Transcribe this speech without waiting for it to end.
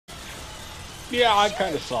Yeah, I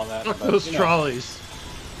kind of saw that. Fuck But, those you know. trolleys.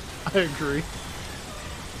 I agree.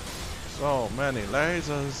 So many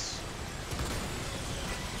lasers.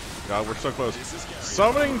 God, we're so close.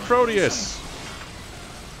 Summoning Proteus.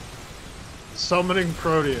 Summoning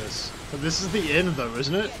Proteus. This is the end, though,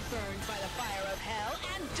 isn't it?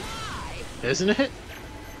 Isn't it?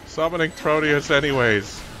 Summoning Proteus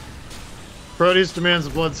anyways. Proteus demands a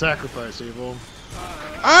blood sacrifice, Evil.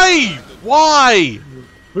 Aye! Why?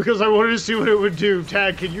 Because I wanted to see what it would do.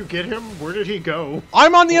 Tag, can you get him? Where did he go?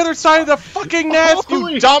 I'm on the other side of the fucking nest, you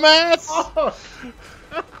Holy dumbass! fuck!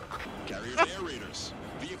 Carrier to air raiders.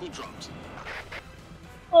 Vehicle dropped.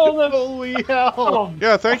 Oh, that's... Holy hell!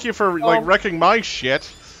 Yeah, thank you for, like, wrecking my shit.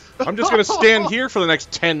 I'm just gonna stand here for the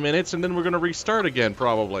next 10 minutes, and then we're gonna restart again,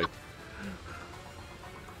 probably.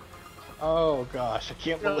 Oh gosh, I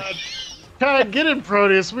can't believe. Tag, get in,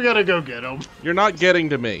 Proteus. We gotta go get him. You're not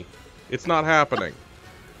getting to me. It's not happening.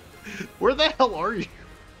 Where the hell are you?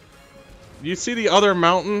 You see the other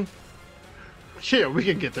mountain? Yeah, we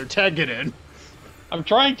can get there. Tag, get in. I'm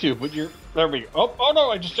trying to, but you're. There we go. Oh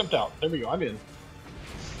no, I just jumped out. There we go. I'm in.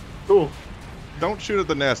 Cool. Don't shoot at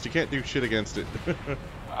the nest. You can't do shit against it.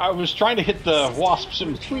 I was trying to hit the wasps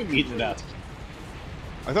in between me and the nest.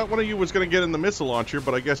 I thought one of you was gonna get in the missile launcher,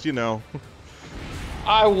 but I guess you know.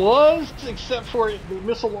 I was, except for the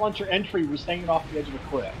missile launcher entry was hanging off the edge of a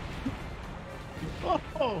cliff.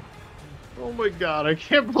 Oh. Oh my god, I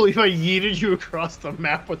can't believe I yeeted you across the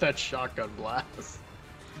map with that shotgun blast.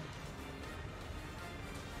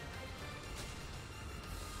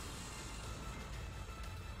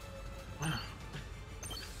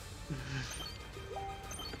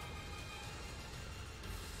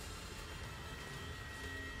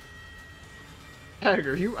 Tag,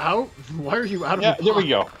 are you out? Why are you out of Yeah, the there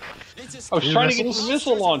we box? go. I was trying to get to the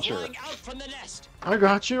missile launcher. I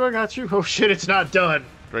got you, I got you. Oh shit, it's not done.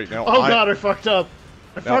 Great, now Oh god, I fucked up.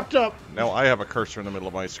 I fucked up. Now I have a cursor in the middle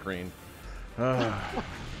of my screen. I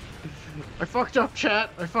fucked up,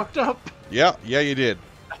 chat. I fucked up. Yeah, you did.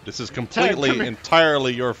 This is completely, come here.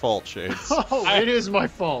 entirely your fault, Shades. Oh, it is my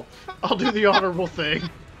fault. I'll do the honorable thing.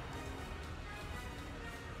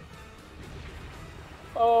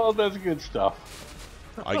 Oh, that's good stuff.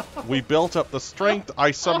 We built up the strength,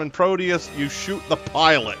 I summoned Proteus, you shoot the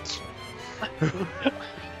pilot.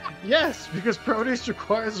 Yes, because Proteus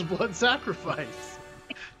requires a blood sacrifice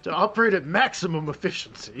to operate at maximum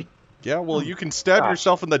efficiency. Yeah, well, you can stab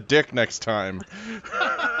yourself in the dick next time.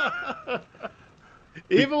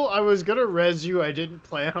 Evil, I was gonna res you, I didn't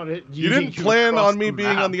plan on it. You didn't plan across on me the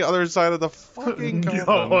being map. on the other side of the fucking continent.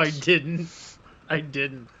 No, I didn't. I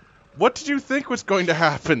didn't. What did you think was going to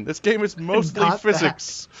happen? This game is mostly Not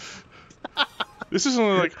physics. This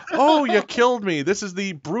isn't like, oh, you killed me. This is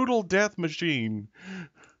the brutal death machine.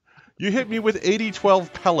 You hit me with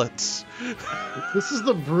 80-12 pellets. This is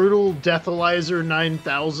the brutal Deathalizer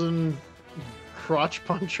 9000 crotch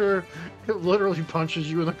puncher. It literally punches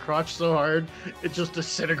you in the crotch so hard, it just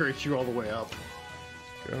disintegrates you all the way up.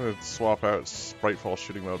 Gonna swap out Spritefall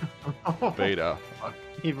shooting mode beta. Fuck,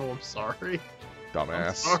 Evil, I'm sorry.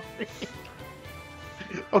 Dumbass. I'm sorry.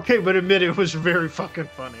 Okay, but admit it was very fucking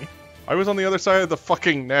funny. I was on the other side of the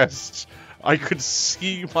fucking nest. I could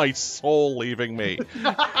see my soul leaving me.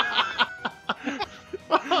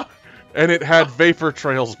 And it had vapor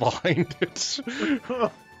trails behind it.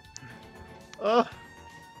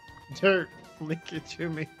 Dirt, link it to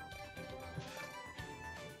me.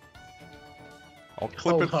 I'll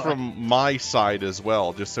clip Hold it on. from my side as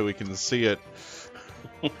well, just so we can see it.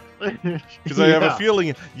 Because I have a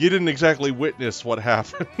feeling you didn't exactly witness what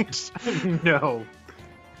happened. No.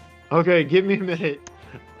 Okay, give me a minute.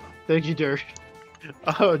 Thank you, Dirt.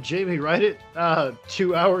 Oh, Jamie, write it.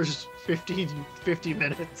 2 hours, 50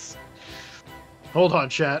 minutes. Hold on,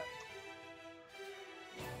 chat.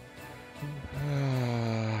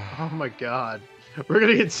 Oh my god. We're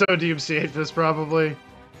gonna get so DMCA'd for this, probably.